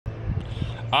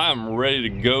I am ready to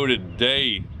go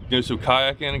today. Do some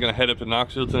kayaking. I'm gonna head up to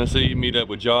Knoxville, Tennessee, meet up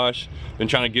with Josh. Been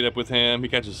trying to get up with him. He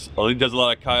does a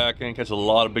lot of kayaking, catches a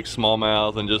lot of big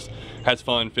smallmouth, and just has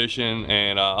fun fishing.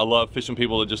 And I love fishing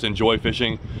people that just enjoy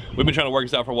fishing. We've been trying to work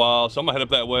this out for a while, so I'm gonna head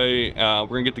up that way. We're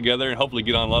gonna get together and hopefully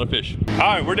get on a lot of fish. All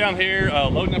right, we're down here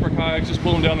loading up our kayaks, just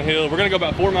pulling down the hill. We're gonna go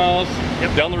about 4 miles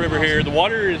down the river here. The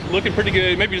water is looking pretty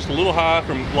good, maybe just a little high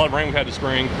from a lot of rain we've had this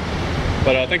spring.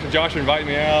 But thanks to Josh for inviting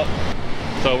me out.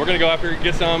 So we're gonna go out here,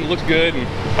 get some, it looks good, and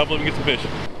hopefully we can get some fish.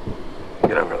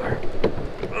 Get over there.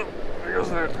 Oh, there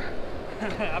goes that.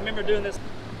 I remember doing this.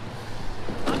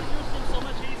 I'm using so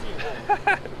much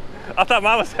easier. I thought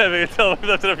mine was heavy until we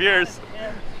lifted up yours.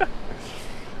 Yeah.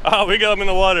 Oh, we got them in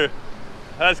the water.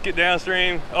 Let's get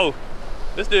downstream. Oh,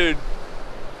 this dude,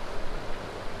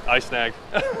 ice snagged.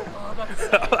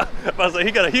 I was like,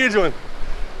 he got a huge one.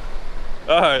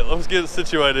 All right, let's get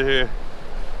situated here.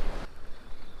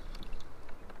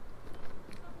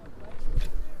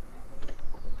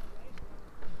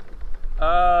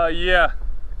 Yeah,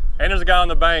 and there's a guy on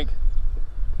the bank.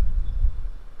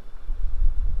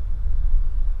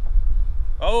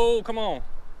 Oh, come on.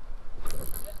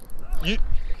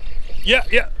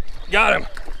 Yeah, got him.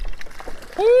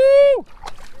 Woo!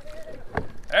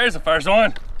 There's the first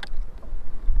one.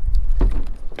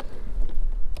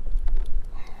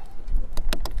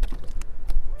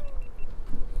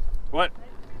 What?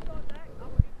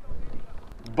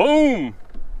 Boom!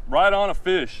 Right on a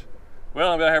fish.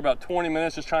 Well, I've been out here about 20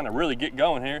 minutes just trying to really get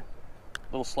going here.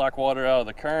 A little slack water out of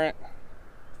the current.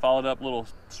 Followed up a little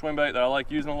swim bait that I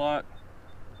like using a lot.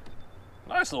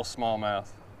 Nice little smallmouth.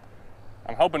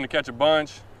 I'm hoping to catch a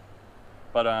bunch,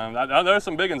 but there's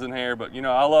some big ones in here, but you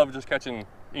know, I love just catching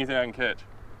anything I can catch.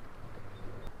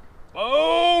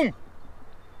 Boom!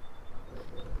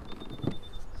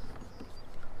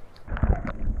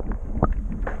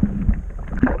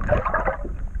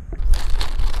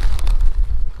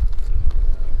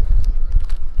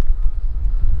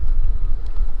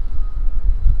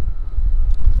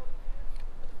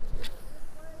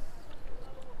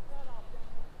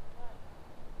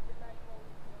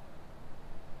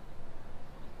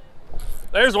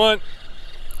 There's one.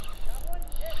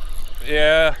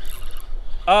 Yeah.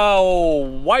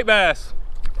 Oh, white bass.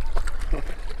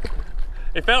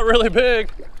 It felt really big.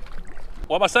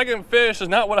 Well, my second fish is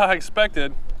not what I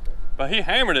expected, but he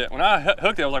hammered it. When I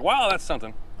hooked it, I was like, wow, that's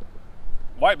something.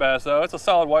 White bass though, it's a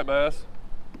solid white bass.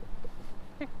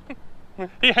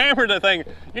 He hammered that thing.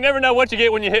 You never know what you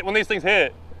get when these things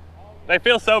hit. They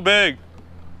feel so big.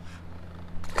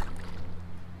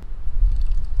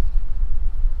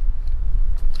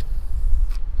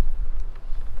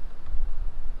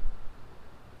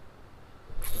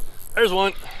 There's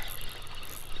one,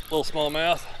 little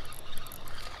smallmouth.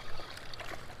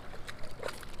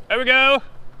 There we go.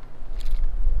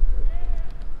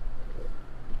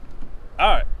 All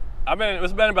right,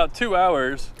 it's been about 2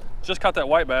 hours. Just caught that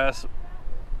white bass.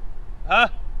 Huh?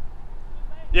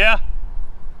 Yeah.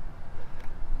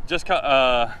 Just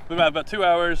caught, been about 2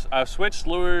 hours. I've switched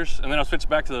lures and then I switched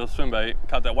back to the swim bait.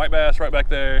 Caught that white bass right back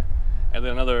there, and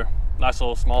then another nice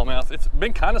little smallmouth. It's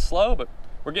been kind of slow, but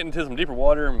we're getting to some deeper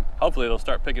water and hopefully it'll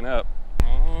start picking up.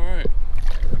 All right.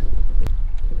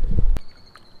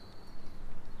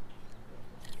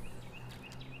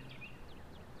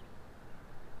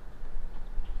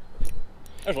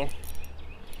 There's one.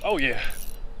 Oh yeah.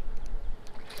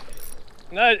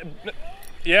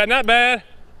 Yeah, not bad.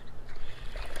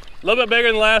 A little bit bigger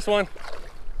than the last one.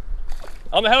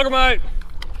 On the Helgermite.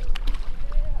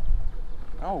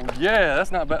 Oh yeah,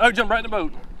 that's not bad. Oh, jump right in the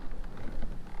boat.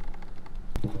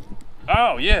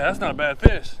 Oh yeah, that's not a bad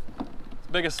fish. It's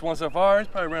the biggest one so far. It's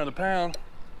probably around a pound.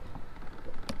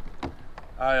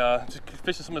 I just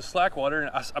fishing some of the slack water, and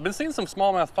I've been seeing some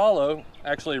smallmouth follow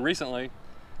actually recently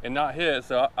and not hit.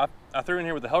 So I threw in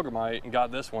here with the Helgermite and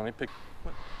got this one. He picked.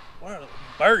 What are the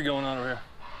bird going on over here?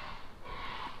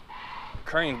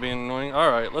 Crane's being annoying. All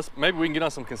right, maybe we can get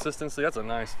on some consistency. That's a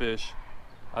nice fish.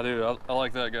 I do. I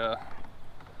like that guy.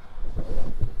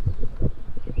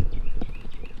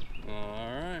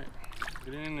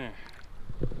 Get in there.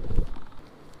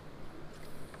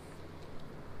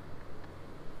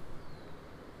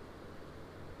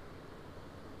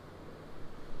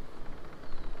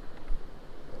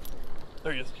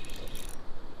 There he is.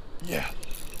 Yeah.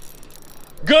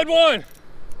 Good one.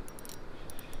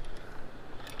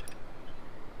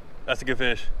 That's a good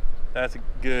fish. That's a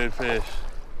good fish.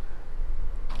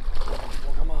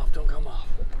 Don't come off, don't come off.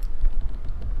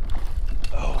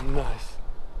 Oh, nice.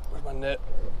 Where's my net?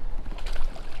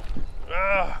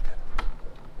 Ah.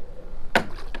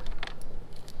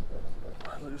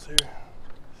 Loose here.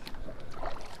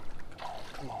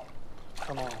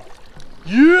 Come on.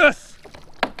 Yes!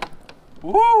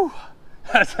 Woo!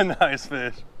 That's a nice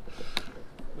fish.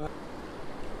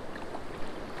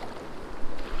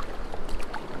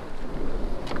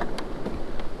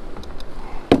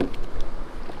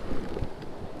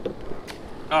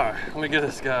 All right, let me get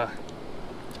this guy.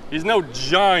 He's no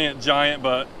giant,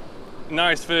 but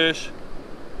nice fish.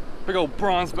 Big old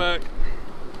bronze back.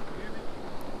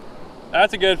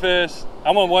 That's a good fish.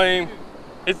 I'm gonna weigh him.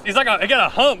 He's like he got a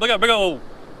hump. Look at that big old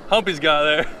hump he's got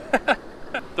there.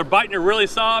 They're biting it really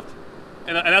soft,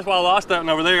 and that's why I lost that one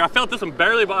over there. I felt this one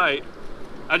barely bite.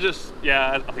 I just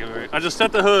set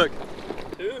the hook.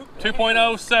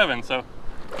 2.07, so.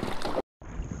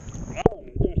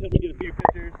 Let me get a few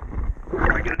pictures.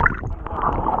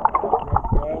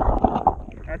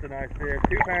 That's a nice fish,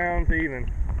 2 pounds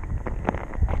even.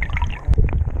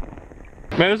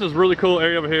 Man, this is a really cool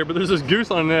area over here, but there's this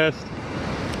goose on a nest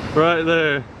right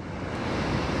there.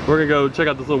 We're gonna go check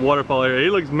out this little waterfall area. He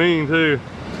looks mean too.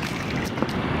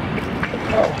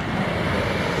 Oh.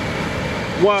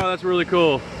 Wow, that's really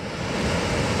cool.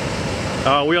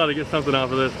 Oh, we ought to get something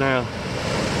off of this now.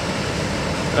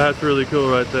 That's really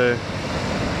cool right there.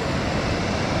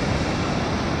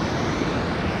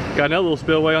 Got another little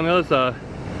spillway on the other side.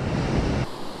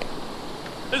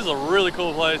 This is a really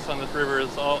cool place on this river.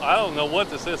 It's all, I don't know what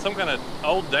this is, some kind of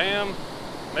old dam.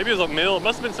 Maybe it was a mill. It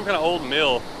must have been some kind of old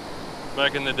mill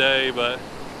back in the day, but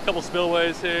a couple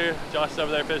spillways here. Josh's over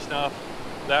there fishing off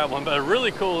that one, but a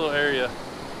really cool little area.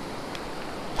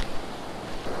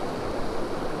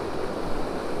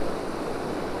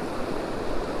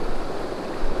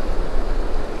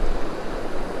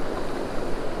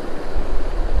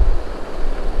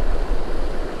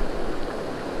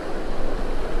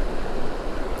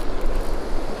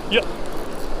 Yep.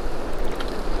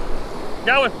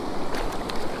 Going.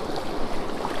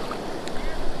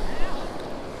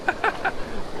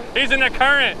 He's in the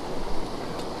current.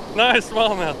 Nice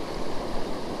smallmouth.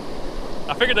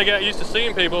 I figured they got used to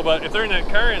seeing people, but if they're in that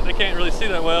current, they can't really see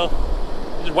that well.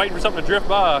 Just waiting for something to drift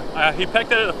by. He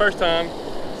pecked at it the first time.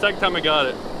 Second time I got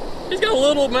it. He's got a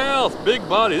little mouth, big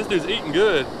body. This dude's eating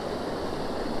good.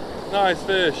 Nice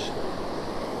fish.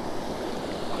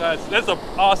 That's an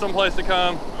awesome place to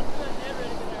come.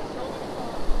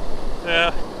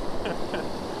 Yeah.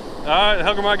 All right, the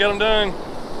hooker might get them done.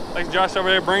 Thanks, Josh, over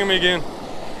there bringing me again.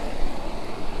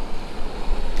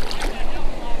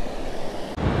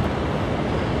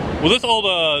 Well, this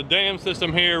old dam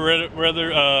system here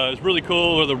is really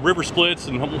cool, where the river splits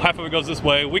and half of it goes this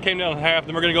way. We came down half,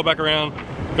 then we're gonna go back around,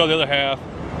 go the other half.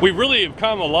 We really have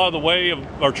come a lot of the way of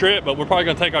our trip, but we're probably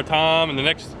gonna take our time and the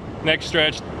next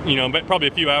stretch, you know, probably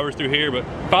a few hours through here, but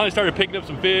finally started picking up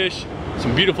some fish,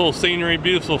 some beautiful scenery,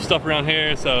 beautiful stuff around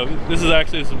here. So this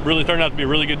really turned out to be a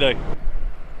really good day.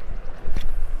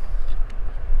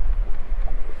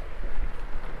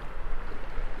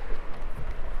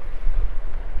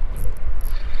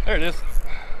 There it is.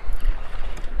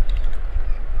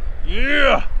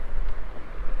 Yeah!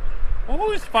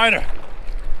 Oh, he's a fighter.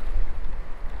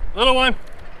 Little one.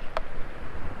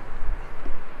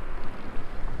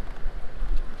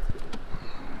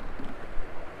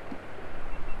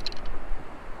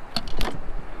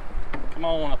 Come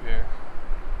on up here.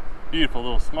 Beautiful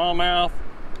little smallmouth.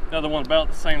 Another one about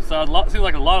the same size. Seems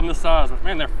like a lot of them this size, but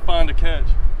man, they're fun to catch.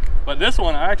 But this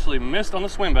one I actually missed on the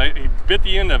swim bait. He bit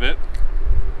the end of it.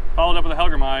 Followed up with a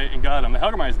hellgrammite and got him. The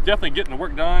hellgrammite is definitely getting the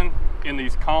work done in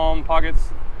these calm pockets,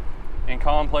 in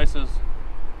calm places.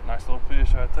 Nice little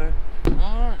fish right there. All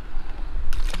right.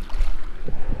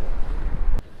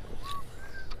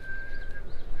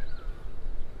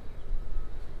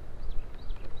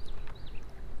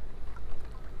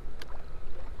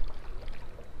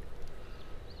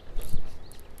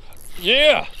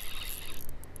 Yeah!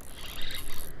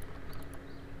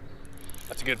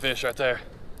 That's a good fish right there.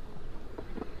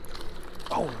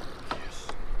 Oh, yes.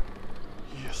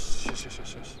 Yes, yes, yes,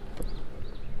 yes, yes.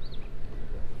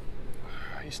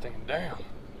 He's staying down.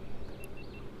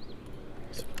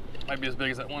 Might be as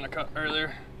big as that one I caught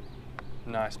earlier.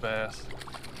 Nice bass.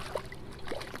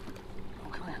 Oh,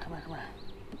 come here, come here, come here.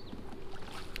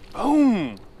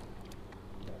 Boom!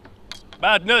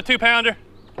 About another 2-pounder.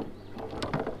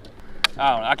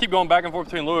 I don't know, I keep going back and forth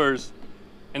between lures,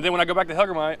 and then when I go back to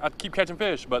hellgrammite, I keep catching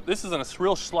fish, but this is in a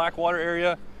real slack water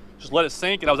area. Just let it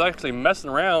sink, and I was actually messing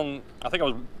around. I think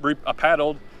I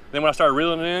paddled. Then when I started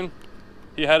reeling it in,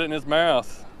 he had it in his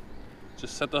mouth.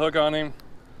 Just set the hook on him.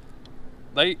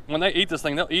 When they eat this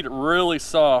thing, they'll eat it really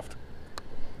soft.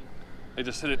 They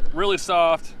just hit it really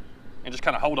soft and just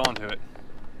kind of hold on to it.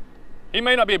 He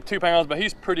may not be 2 pounds, but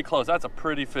he's pretty close. That's a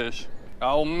pretty fish.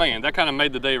 Oh man, that kind of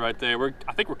made the day right there.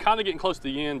 I think we're kind of getting close to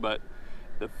the end, but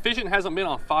the fishing hasn't been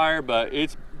on fire, but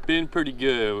it's been pretty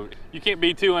good. You can't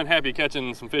be too unhappy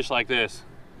catching some fish like this.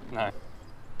 No.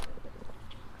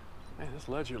 Man, this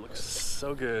ledge here looks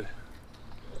so good.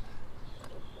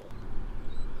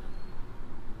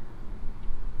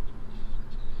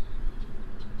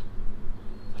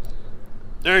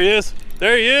 There he is.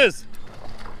 There he is.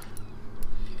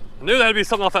 I knew that'd be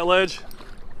something off that ledge.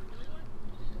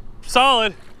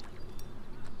 Solid.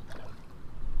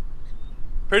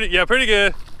 Pretty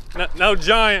good. No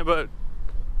giant, but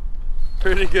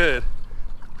pretty good.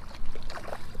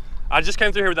 I just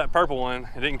came through here with that purple one.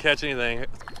 I didn't catch anything.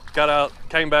 Got out,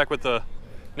 came back with the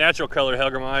natural color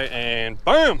hellgrammite, and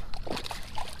boom!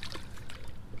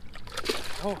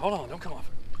 Oh, hold on, don't come off.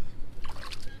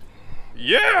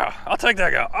 Yeah, I'll take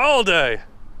that guy all day.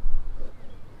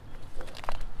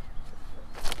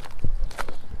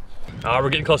 We're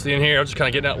getting close to the end here. I'm just kind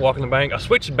of getting out, walking the bank. I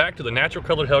switched back to the natural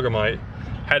colored hellgrammite.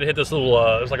 Had to hit this little,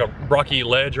 there's like a rocky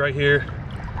ledge right here.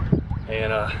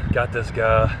 And got this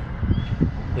guy.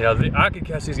 You know, I could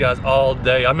catch these guys all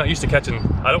day. I'm not used to catching,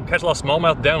 I don't catch a lot of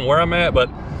smallmouth down where I'm at, but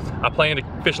I plan to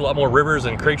fish a lot more rivers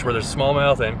and creeks where there's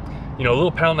smallmouth. And, you know, a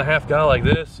little pound-and-a-half guy like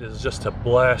this is just a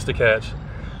blast to catch,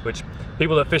 which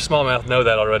people that fish smallmouth know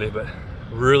that already, but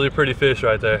really pretty fish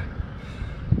right there.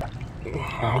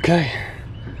 Okay,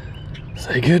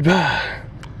 say goodbye.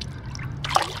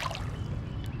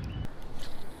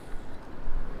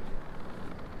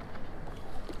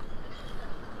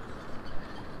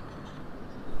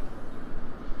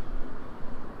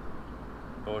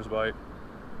 Boys bite.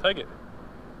 Take it.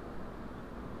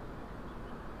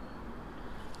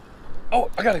 Oh,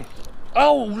 I got him.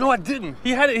 Oh, no, I didn't.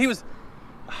 He had it,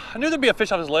 I knew there'd be a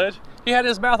fish off his ledge. He had it in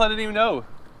his mouth, I didn't even know.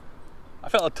 I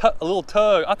felt a little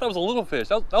tug. I thought it was a little fish.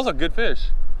 That was a good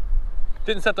fish.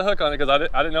 Didn't set the hook on it because I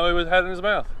didn't know he had it in his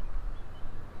mouth.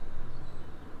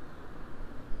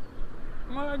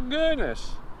 My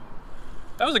goodness.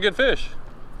 That was a good fish.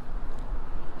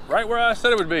 Right where I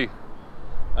said it would be.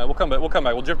 We'll come back.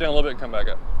 We'll drift down a little bit and come back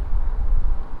up.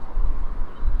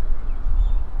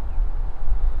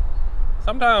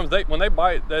 Sometimes when they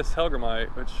bite this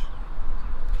hellgrammite, which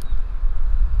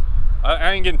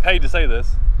I ain't getting paid to say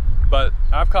this, but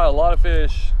I've caught a lot of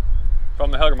fish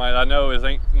from the hellgrammite. I know it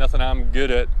ain't nothing I'm good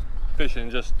at fishing,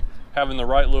 just having the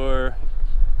right lure.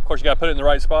 Of course, you got to put it in the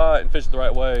right spot and fish it the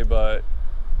right way, but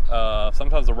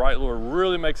sometimes the right lure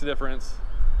really makes a difference.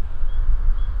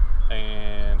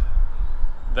 And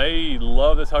they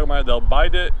love this hellgrammite. They'll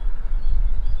bite it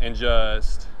and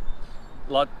just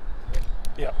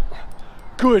yeah.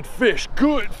 Good fish,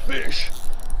 good fish.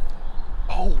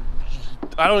 Oh,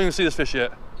 I don't even see this fish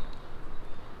yet.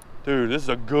 Dude, this is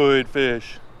a good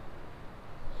fish.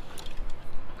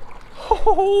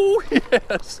 Oh,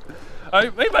 yes.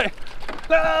 Anybody?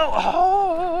 No.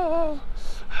 Oh.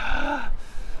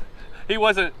 He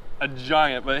wasn't a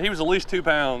giant, but he was at least 2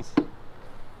 pounds.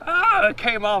 It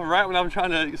came off right when I was trying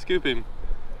to scoop him.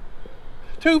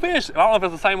 2 fish. I don't know if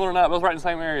it's the same one or not, but it was right in the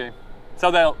same area. So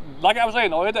like I was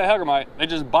saying, they'll hit that hellgrammite, they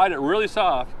just bite it really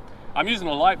soft. I'm using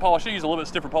a light pole. I should use a little bit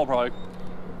stiffer pole probably.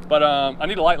 But I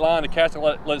need a light line to cast it,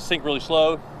 let it sink really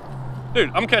slow. Dude,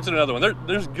 I'm catching another one.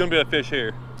 There's gonna be a fish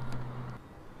here.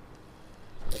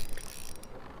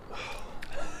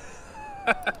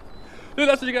 Dude,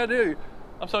 that's what you gotta do.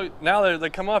 Now they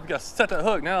come up, you gotta set that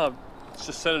hook. Now let's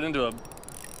just set it into a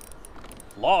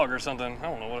log or something. I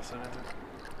don't know what I set it into.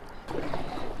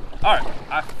 All right,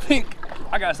 I think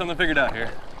I got something figured out here.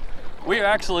 We are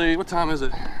actually, what time is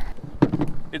it?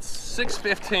 It's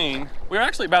 6:15. We're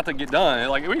actually about to get done.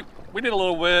 Like we did a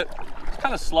little bit. It's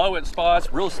kind of slow at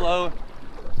spots, real slow.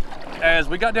 As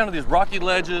we got down to these rocky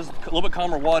ledges, a little bit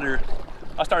calmer water,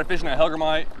 I started fishing that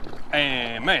hellgrammite,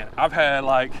 and man, I've had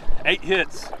like 8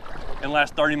 hits in the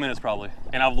last 30 minutes probably,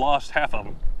 and I've lost half of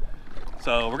them.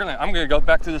 So I'm gonna go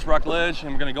back to this rock ledge,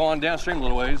 and we're gonna go on downstream a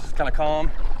little ways. It's kind of calm,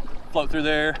 float through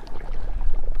there.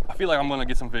 I feel like I'm gonna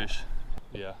get some fish.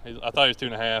 Yeah, I thought he was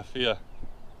 2.5. Yeah,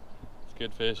 it's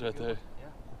good fish right there. Yeah.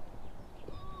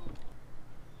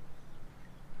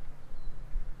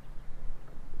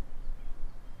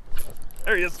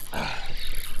 There he is.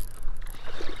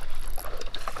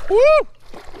 Woo!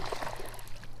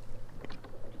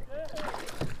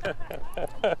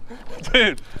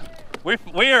 Dude,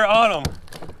 we are on them.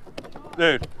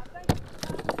 Dude.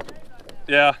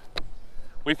 Yeah.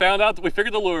 We found out that we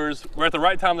figured the lures. We're at the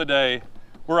right time of the day.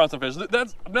 We're on some fish.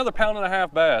 That's another 1.5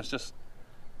 pound bass.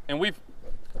 And we've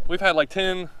had like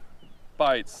 10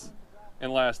 bites in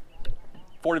the last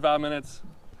 45 minutes.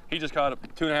 He just caught a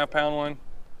 2.5 pound one.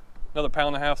 Another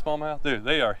 1.5 pound smallmouth. Dude,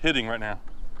 they are hitting right now.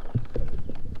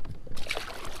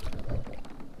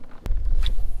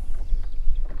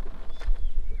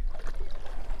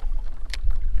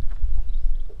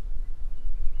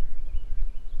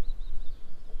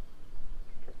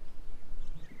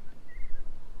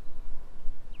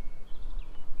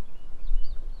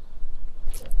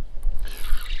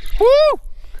 Woo!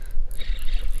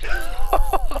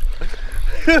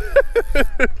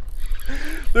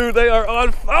 Dude, they are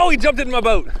on. Oh, he jumped into my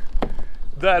boat.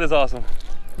 That is awesome.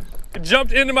 He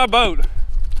jumped into my boat.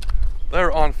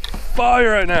 They're on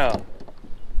fire right now.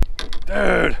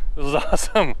 Dude, this is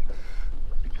awesome.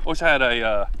 I wish I had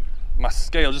a my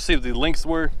scale, just see what the lengths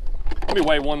were. Let me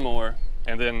weigh one more,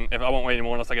 and then if I won't weigh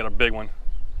anymore unless I get a big one.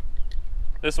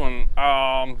 This one,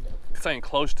 I'm saying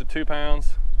close to 2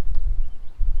 pounds.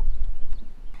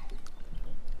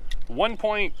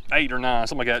 1.8 or 9,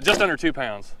 something like that, just under 2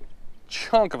 pounds.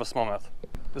 Chunk of a smallmouth.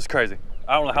 This is crazy.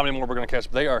 I don't know how many more we're gonna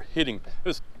catch, but they are hitting.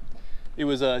 It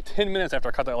was 10 minutes after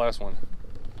I caught that last one.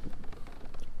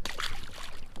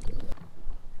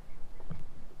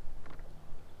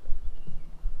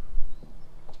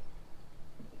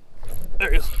 There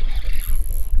he is.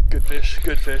 Good fish,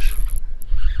 good fish.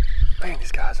 Man,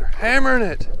 these guys are hammering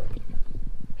it.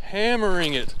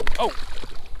 Hammering it. Oh.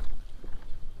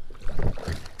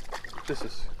 This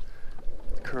is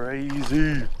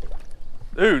crazy.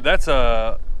 Dude, that's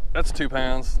 2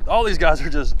 pounds. All these guys are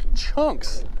just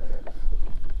chunks.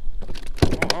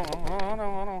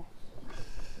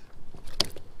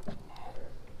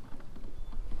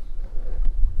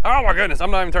 Oh my goodness,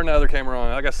 I'm not even turning the other camera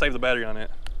on. I gotta save the battery on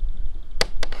it.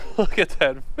 Look at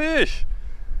that fish.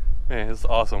 Man, it's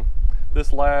awesome.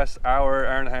 This last hour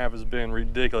and a half has been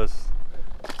ridiculous.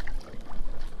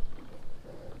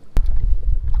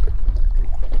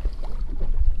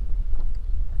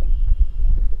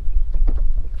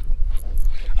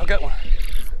 I've got one.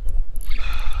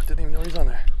 Didn't even know he's on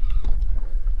there.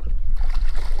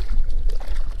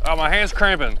 Oh, my hand's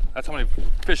cramping. That's how many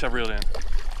fish I've reeled in.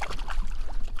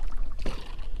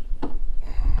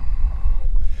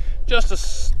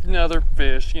 Just another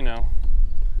fish, you know.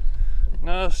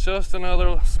 No, it's just another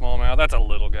smallmouth. That's a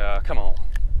little guy. Come on.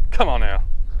 Come on now.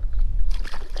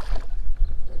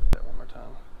 That one more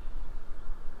time.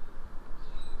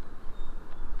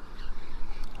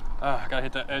 Ah, I gotta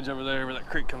hit that edge over there where that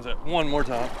creek comes at. One more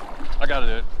time. I gotta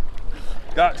do it.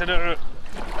 Got to do it.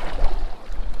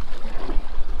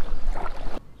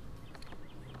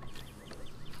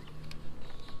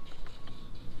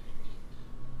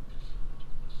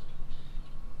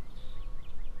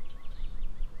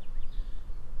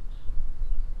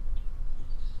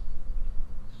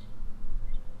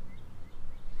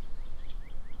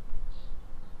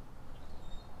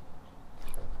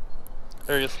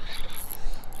 There he is.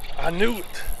 I knew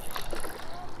it.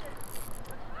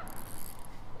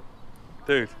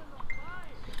 Dude.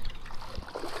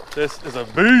 This is a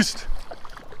beast.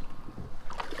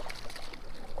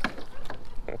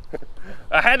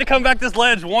 I had to come back this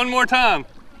ledge one more time.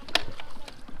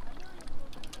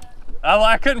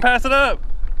 I couldn't pass it up.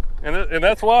 And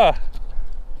that's why.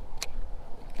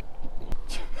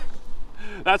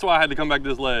 That's why I had to come back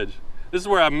this ledge. This is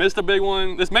where I missed a big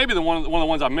one. This may be one of the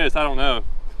ones I missed, I don't know.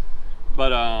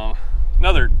 But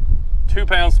another 2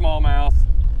 pound smallmouth.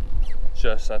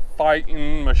 Just a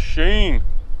fighting machine.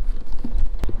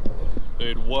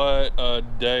 Dude, what a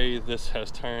day this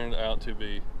has turned out to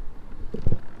be.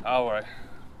 All right,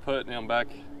 putting him back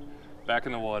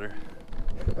in the water.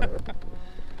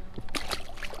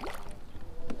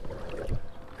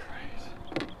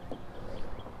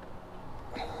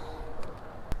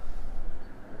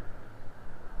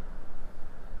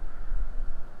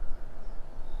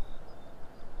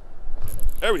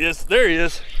 There he is, there he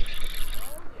is.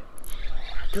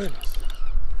 Goodness.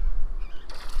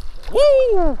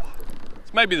 Woo!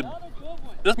 This may be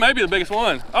the biggest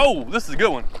one. Oh, this is a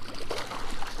good one.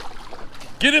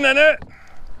 Get in that net.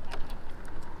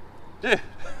 Yeah.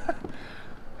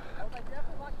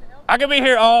 I could be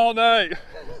here all night.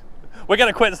 We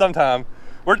gotta quit sometime.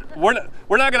 We're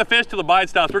not gonna fish till the bite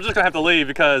stops. We're just gonna have to leave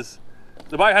because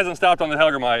the bite hasn't stopped on the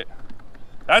hellgrammite.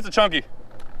 That's a chunky.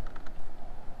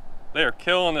 They are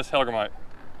killing this hellgrammite.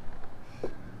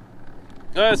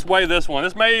 Let's weigh this one.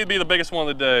 This may be the biggest one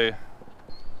of the day.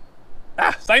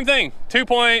 Ah, same thing,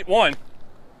 2.1.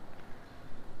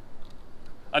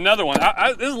 Another one.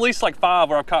 This is at least like 5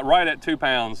 where I've caught right at 2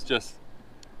 pounds. Just,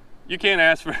 you can't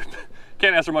ask for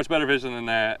much better fishing than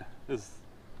that. This is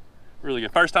really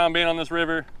good. First time being on this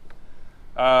river.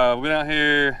 We've been out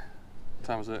here, what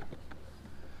time was it?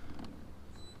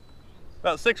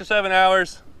 About 6 or 7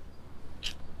 hours.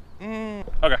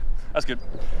 Okay, that's good.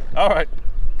 All right,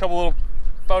 couple little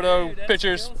photo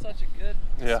pictures. Still such a good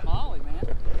smallie,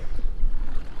 man.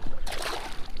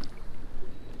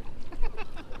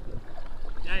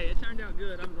 Hey, it turned out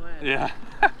good. I'm glad. Yeah.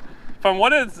 From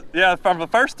the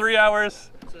first 3 hours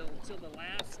till the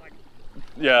last like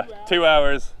 2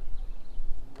 hours.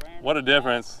 What a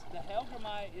difference. The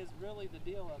hellgrammite is really the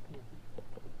deal up here.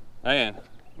 Man,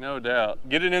 no doubt.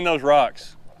 Get it in those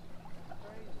rocks.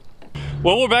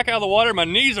 Well, we're back out of the water. My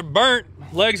knees are burnt,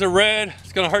 legs are red.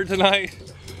 It's gonna hurt tonight.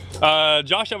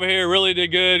 Josh over here really did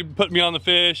good, put me on the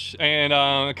fish, and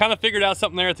kind of figured out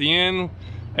something there at the end.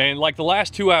 And like the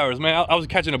last 2 hours, man, I was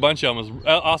catching a bunch of them. It was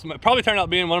awesome. It probably turned out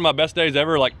being one of my best days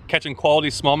ever, like catching quality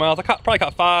smallmouth. I probably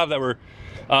caught 5 that were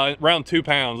around 2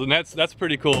 pounds, and that's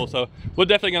pretty cool. So we're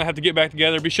definitely gonna have to get back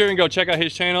together. Be sure and go check out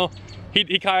his channel.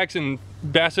 He kayaks and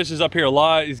bass fishes up here a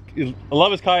lot. I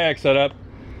love his kayak setup.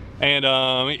 And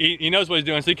he knows what he's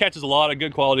doing, so he catches a lot of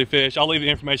good quality fish. I'll leave the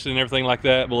information and everything like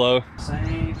that below.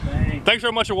 Same thing. Thanks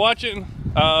very much for watching.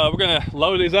 We're gonna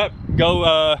load these up,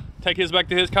 go take his back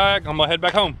to his kayak. I'm gonna head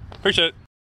back home. Appreciate it.